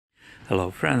Hello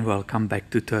friend, welcome back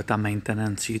to Toyota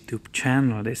Maintenance YouTube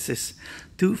channel. This is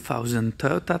 2000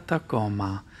 Toyota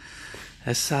Tacoma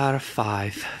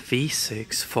SR5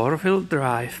 V6 4-wheel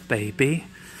drive baby,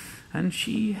 and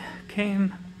she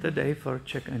came today for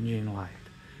check engine light.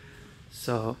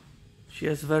 So she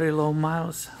has very low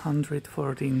miles,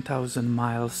 114,000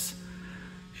 miles.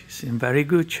 She's in very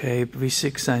good shape,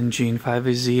 V6 engine,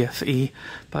 5 FE,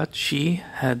 but she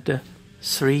had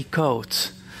 3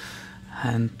 coats.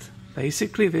 And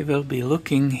basically we will be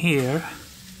looking here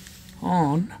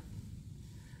on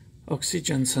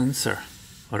oxygen sensor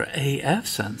or AF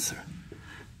sensor.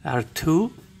 There are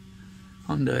 2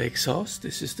 on the exhaust.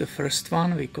 This is the first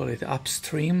one, we call it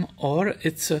upstream, or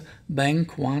it's a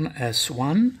bank 1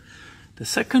 S1. The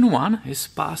second one is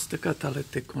past the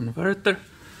catalytic converter,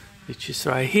 which is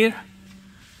right here.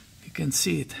 You can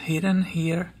see it hidden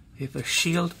here with a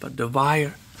shield, but the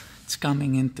wire is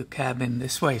coming into cabin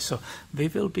this way. So we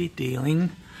will be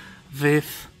dealing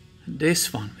with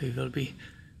this one. We will be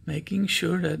making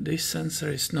sure that this sensor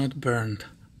is not burned.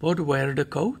 What were the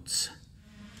codes?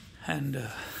 And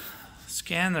the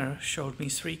scanner showed me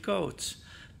 3 codes.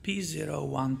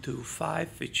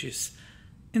 P0125, which is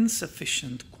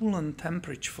insufficient coolant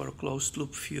temperature for closed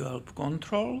loop fuel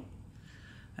control.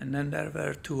 And then there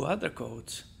were 2 other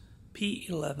codes.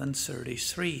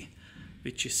 P1133,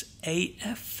 which is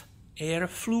AF, air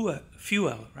fuel,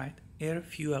 right? Air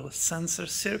fuel sensor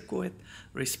circuit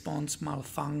response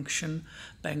malfunction,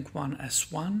 bank 1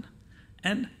 S1,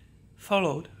 and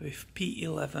followed with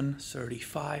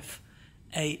P1135,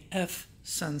 AF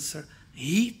sensor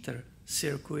heater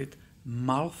circuit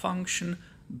malfunction,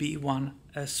 B1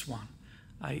 S1.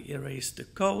 I erased the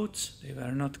codes, they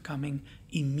were not coming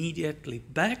immediately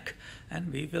back,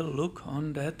 and we will look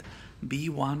on that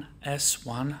B1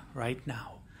 S1 right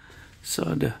now.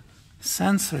 So the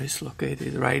sensor is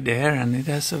located right there, and it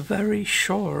has a very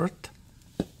short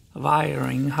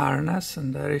wiring harness,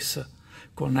 and there is a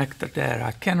connector there.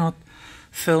 I cannot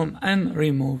film and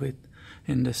remove it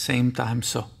in the same time,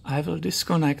 so I will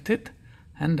disconnect it,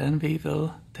 and then we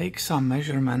will take some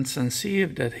measurements and see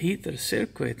if that heater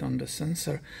circuit on the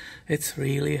sensor it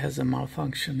really has a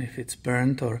malfunction, if it's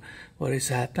burnt or what is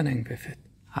happening with it.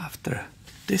 After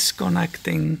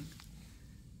disconnecting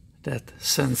that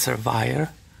sensor wire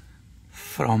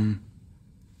from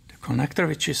the connector,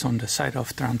 which is on the side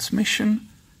of transmission,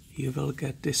 you will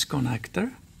get this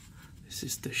connector. This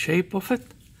is the shape of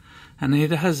it, and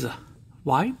it has a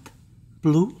white,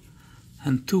 blue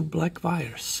and 2 black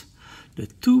wires. The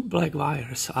 2 black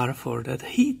wires are for that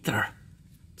heater.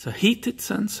 It's a heated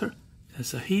sensor,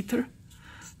 there's a heater,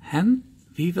 and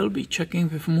we will be checking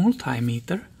with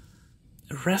multimeter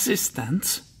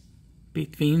resistance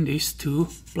between these 2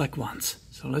 black ones.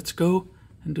 So let's go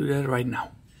and do that right now.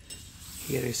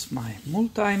 Here is my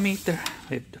multimeter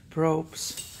with the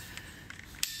probes.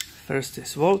 First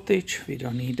is voltage, we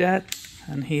don't need that.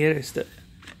 And here is the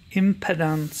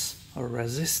impedance or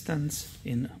resistance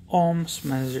in ohms,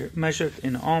 measured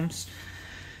in ohms.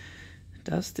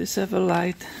 Does this have a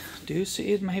light? Do you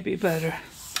see it? Maybe better.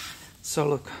 So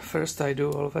look, first I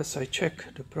do always, I check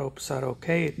the probes are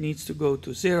okay. It needs to go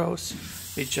to zeros.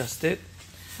 We just did.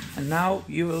 And now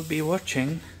you will be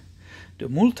watching the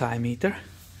multimeter,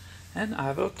 and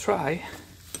I will try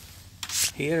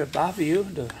here above you,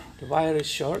 the wire is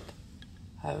short,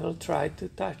 I will try to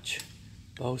touch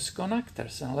both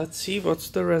connectors, and let's see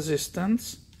what's the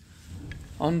resistance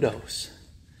on those.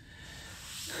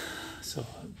 So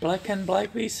black and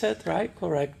black we said, right,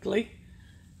 correctly.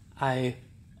 I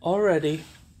already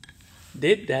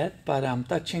did that, but I'm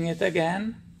touching it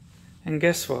again, and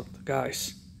guess what,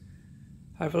 guys?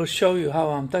 I will show you how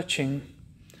I'm touching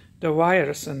the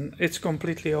wires, and it's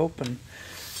completely open.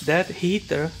 That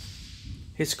heater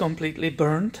is completely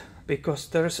burned because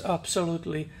there's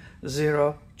absolutely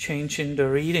 0 change in the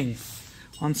reading.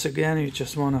 Once again, you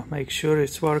just want to make sure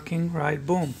it's working, right?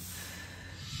 Boom.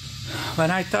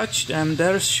 When I touch them,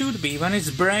 there should be, when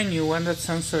it's brand new, when that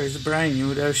sensor is brand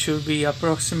new, there should be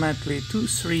approximately 2,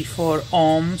 3, 4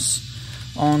 ohms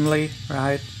only,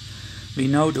 right? We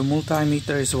know the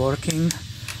multimeter is working.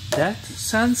 That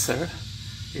sensor,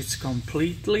 it's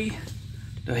completely,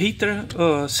 the heater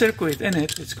circuit in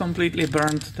it, it's completely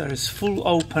burnt. There is full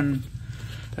open.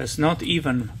 There's not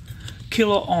even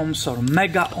kilo ohms or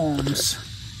mega ohms.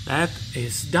 That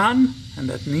is done, and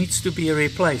that needs to be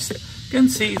replaced. You can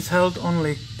see it's held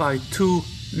only by 2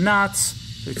 nuts.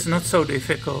 It's not so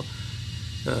difficult.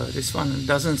 This one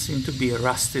doesn't seem to be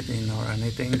rusted in or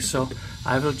anything. So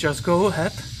I will just go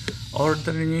ahead,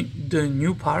 order the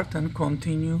new part, and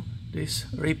continue this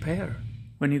repair.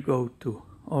 When you go to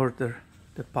order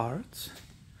the parts,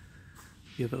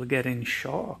 you will get in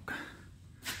shock.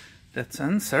 That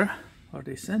sensor or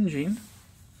this engine,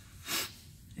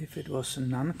 if it was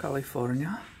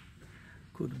non-California,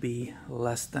 could be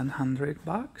less than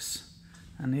 $100,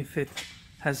 and if it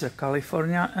has a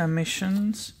California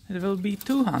emissions, it will be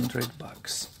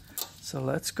 $200. So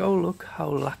let's go look how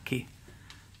lucky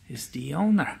is the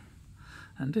owner.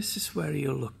 And this is where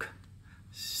you look.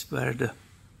 This is where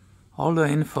all the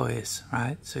info is,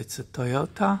 right? So it's a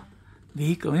Toyota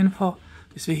vehicle info.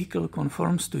 This vehicle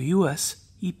conforms to US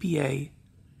EPA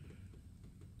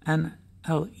and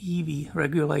LEV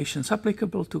regulations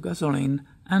applicable to gasoline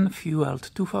and fueled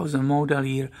 2000 model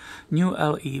year new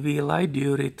LEV light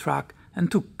duty truck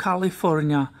and to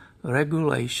California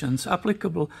regulations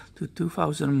applicable to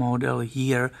 2000 model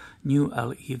year new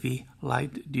LEV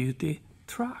light duty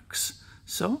trucks.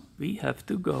 So we have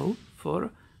to go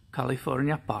for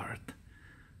California part.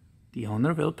 The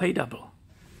owner will pay double.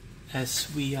 As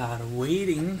we are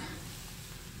waiting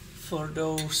for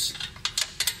those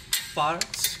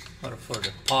parts, or for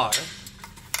the part,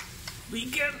 we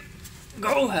can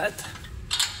go ahead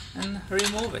and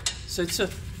remove it. So it's a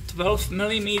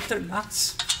 12mm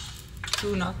nuts,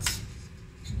 2 nuts.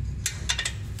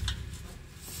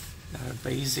 There are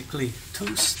basically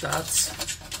 2 studs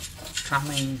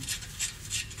coming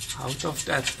out of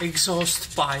that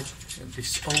exhaust pipe,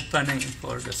 this opening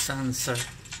for the sensor.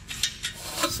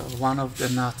 So one of the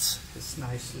nuts is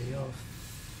nicely off.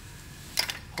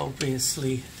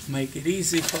 Obviously, to make it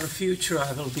easy for future,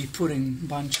 I will be putting a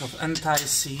bunch of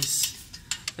anti-seize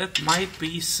that might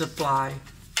be supplied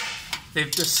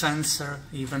with the sensor,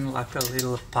 even like a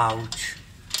little pouch.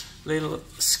 Little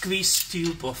squeeze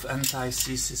tube of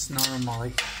anti-seize is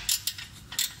normally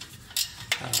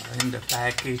in the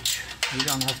package. You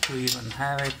don't have to even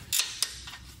have it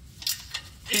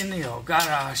in your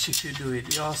garage if you do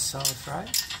it yourself,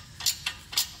 right?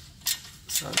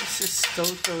 So this is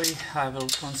totally, I will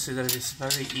consider this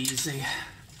very easy.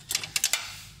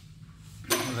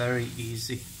 Very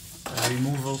easy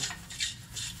removal.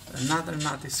 Another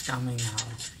nut is coming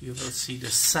out. You will see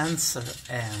the sensor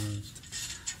and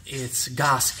its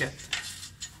gasket.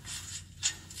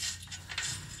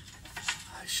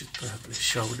 I should probably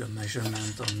show the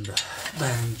measurement on the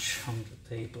bench, on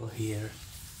the table here.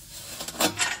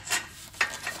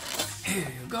 Here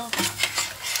you go.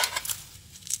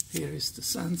 Here is the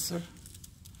sensor.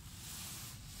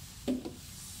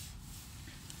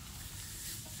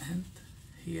 And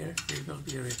here we will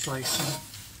be replacing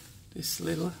this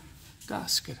little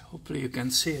gasket. Hopefully you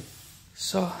can see it.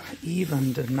 So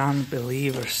even the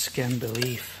non-believers can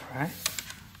believe, right?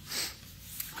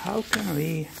 How can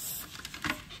we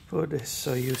put this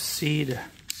so you see the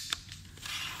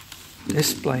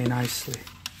display nicely?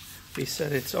 We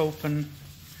said it's open,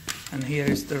 and here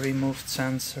is the removed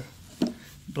sensor.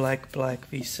 Black, black,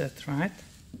 we said, right?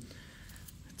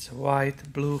 It's a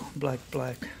white, blue, black,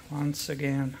 black. Once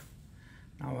again,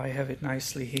 now I have it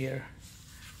nicely here.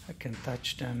 I can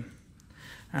touch them.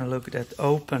 And look, that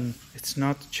open, it's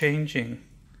not changing.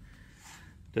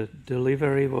 The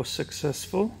delivery was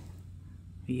successful.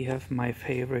 We have my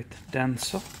favorite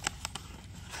Denso.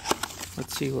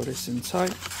 Let's see what is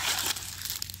inside.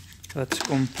 Let's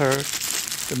compare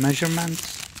the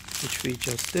measurements, which we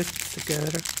just did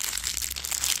together.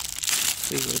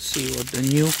 We will see what the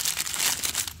new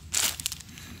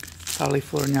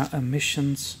California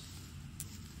emissions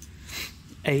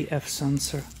AF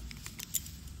sensor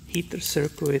heater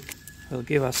circuit will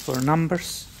give us for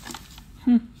numbers.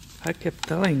 I kept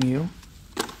telling you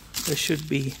there should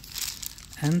be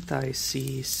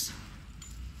anti-seize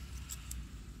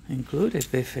included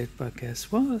with it, but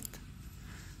guess what?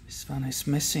 This one is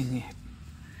missing it.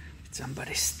 Did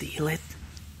somebody steal it?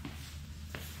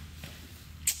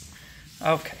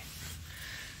 Okay,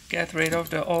 get rid of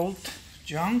the old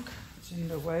junk, it's in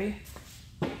the way.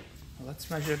 Let's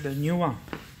measure the new one.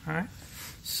 Alright,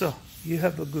 so you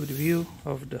have a good view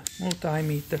of the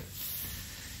multimeter.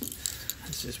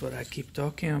 This is what I keep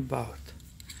talking about.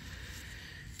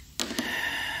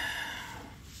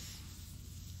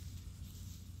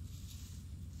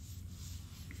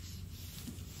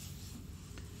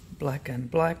 Black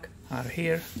and black are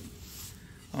here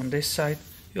on this side.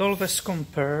 You always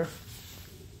compare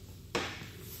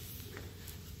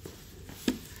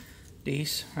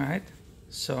these, right?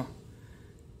 So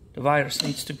the wires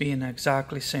needs to be in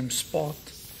exactly same spot.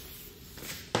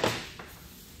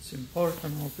 It's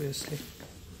important, obviously,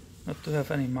 not to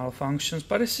have any malfunctions,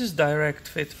 but this is direct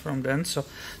fit from then, so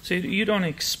you don't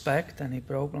expect any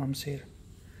problems here.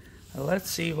 Let's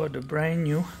see what the brand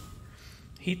new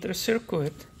heater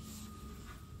circuit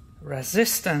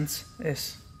resistance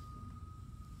is.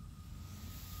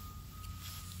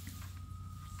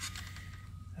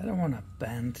 I don't want to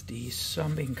bend these, so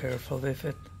I'm being careful with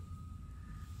it.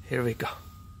 Here we go.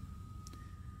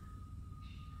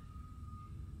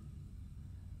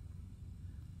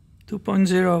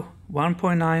 .0,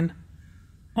 1.9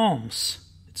 ohms.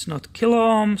 It's not kilo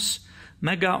ohms,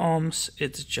 mega ohms,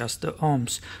 it's just the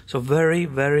ohms. So very,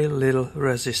 very little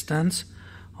resistance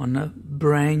on a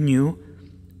brand new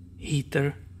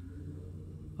heater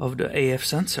of the AF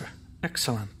sensor.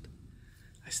 Excellent.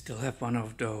 I still have one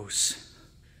of those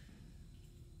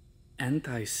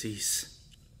anti-seize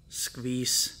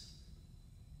squeeze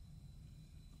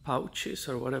pouches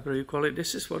or whatever you call it.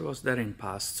 This is what was there in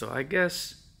past, so I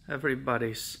guess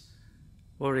everybody's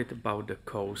worried about the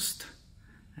coast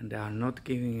and they are not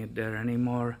giving it there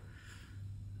anymore.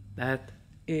 That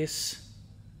is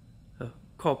a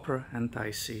copper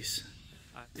anti-seize.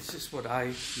 This is what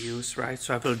I use, right?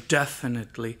 So I will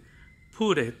definitely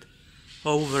put it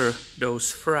over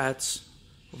those threads,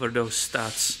 over those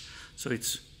studs, so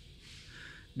it's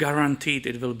guaranteed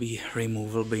it will be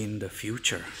removable in the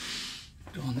future.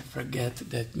 Don't forget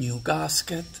that new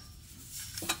gasket.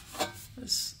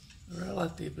 There's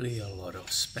relatively a lot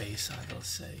of space, I will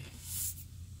say.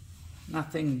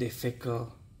 Nothing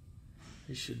difficult.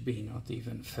 We should be not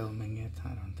even filming it. I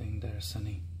don't think there's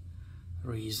any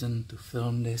reason to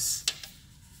film this.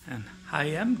 And I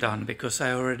am done because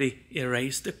I already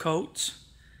erased the codes.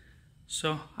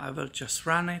 So I will just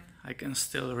run it. I can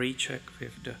still recheck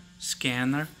with the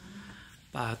scanner,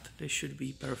 but this should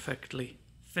be perfectly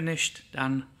finished,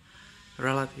 done.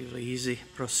 Relatively easy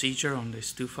procedure on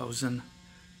this 2000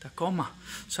 Tacoma.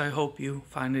 So I hope you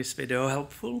find this video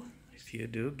helpful. If you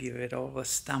do, give it all a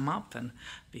thumb up and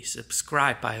be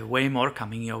subscribed. I have way more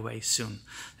coming your way soon.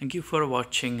 Thank you for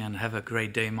watching and have a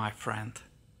great day, my friend.